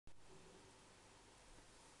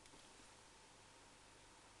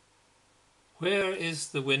Where is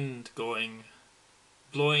the wind going,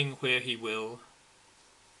 blowing where he will,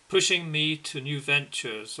 pushing me to new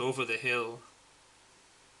ventures over the hill?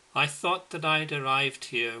 I thought that I'd arrived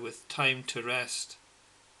here with time to rest,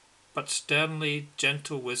 but sternly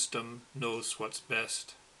gentle wisdom knows what's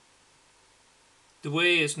best. The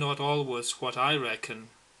way is not always what I reckon,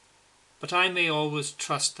 but I may always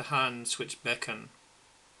trust the hands which beckon,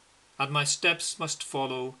 and my steps must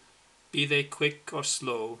follow, be they quick or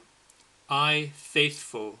slow. I,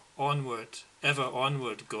 faithful, onward, ever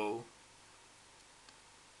onward go.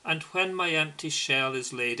 And when my empty shell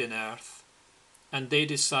is laid in earth, and they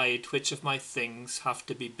decide which of my things have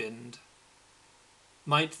to be binned,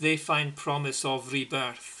 might they find promise of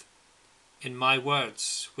rebirth in my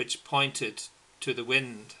words which pointed to the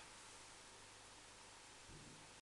wind?